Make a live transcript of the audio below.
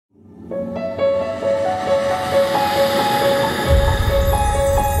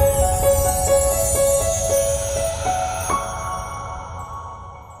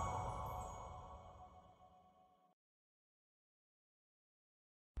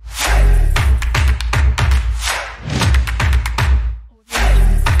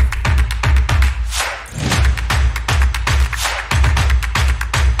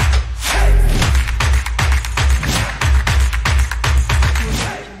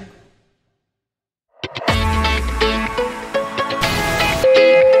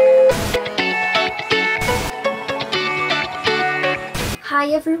Hi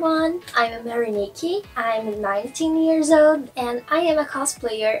everyone, I'm Nikky. I'm 19 years old and I am a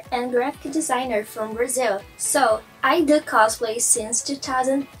cosplayer and graphic designer from Brazil. So, I do cosplay since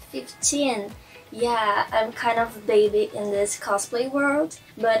 2015. Yeah, I'm kind of a baby in this cosplay world,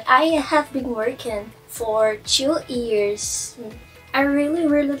 but I have been working for 2 years. I really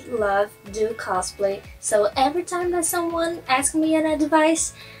love do cosplay, so every time that someone asks me an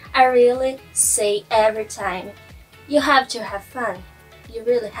advice, I really say every time, you have to have fun. You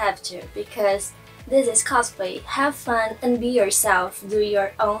really have to, because this is cosplay. Have fun and be yourself. Do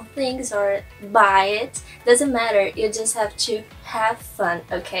your own things or buy it. Doesn't matter, you just have to have fun,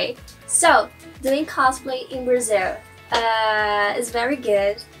 okay? So, doing cosplay in Brazil is very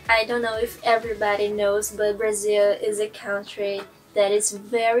good. I don't know if everybody knows, but Brazil is a country that is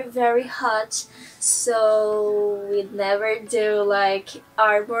very hot, so we never do like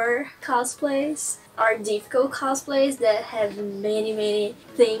armor cosplays or difficult cosplays that have many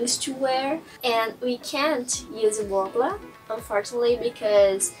things to wear, and we can't use Wobla unfortunately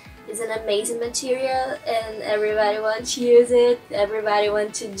because it's an amazing material and everybody wants to use it. Everybody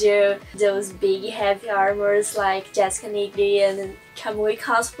wants to do those big heavy armors like Jessica Nikky and Kamui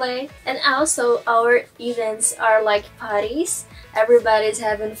cosplay. And also our events are like parties. Everybody's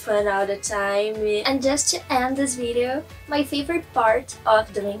having fun all the time. And just to end this video, my favorite part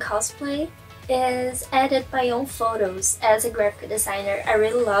of doing cosplay is edit my own photos. As a graphic designer, I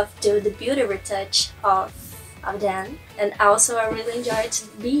really love do the beauty retouch of them, and also I really enjoy to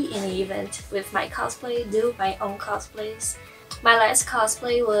be in an event with my cosplay, do my own cosplays. My last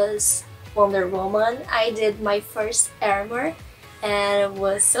cosplay was Wonder Woman. I did my first armor and it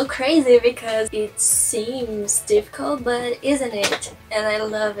was so crazy because it seems difficult, but isn't it? And I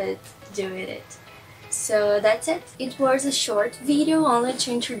love it doing it. So that's it. It was a short video only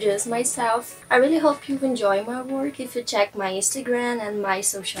to introduce myself. I really hope you enjoy my work if you check my Instagram and my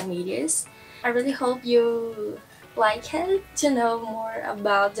social medias. I really hope you like it to know more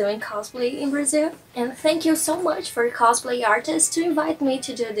about doing cosplay in Brazil. And thank you so much for Cosplay Artists to invite me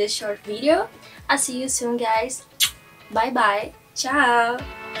to do this short video. I'll see you soon guys. Bye bye. Ciao!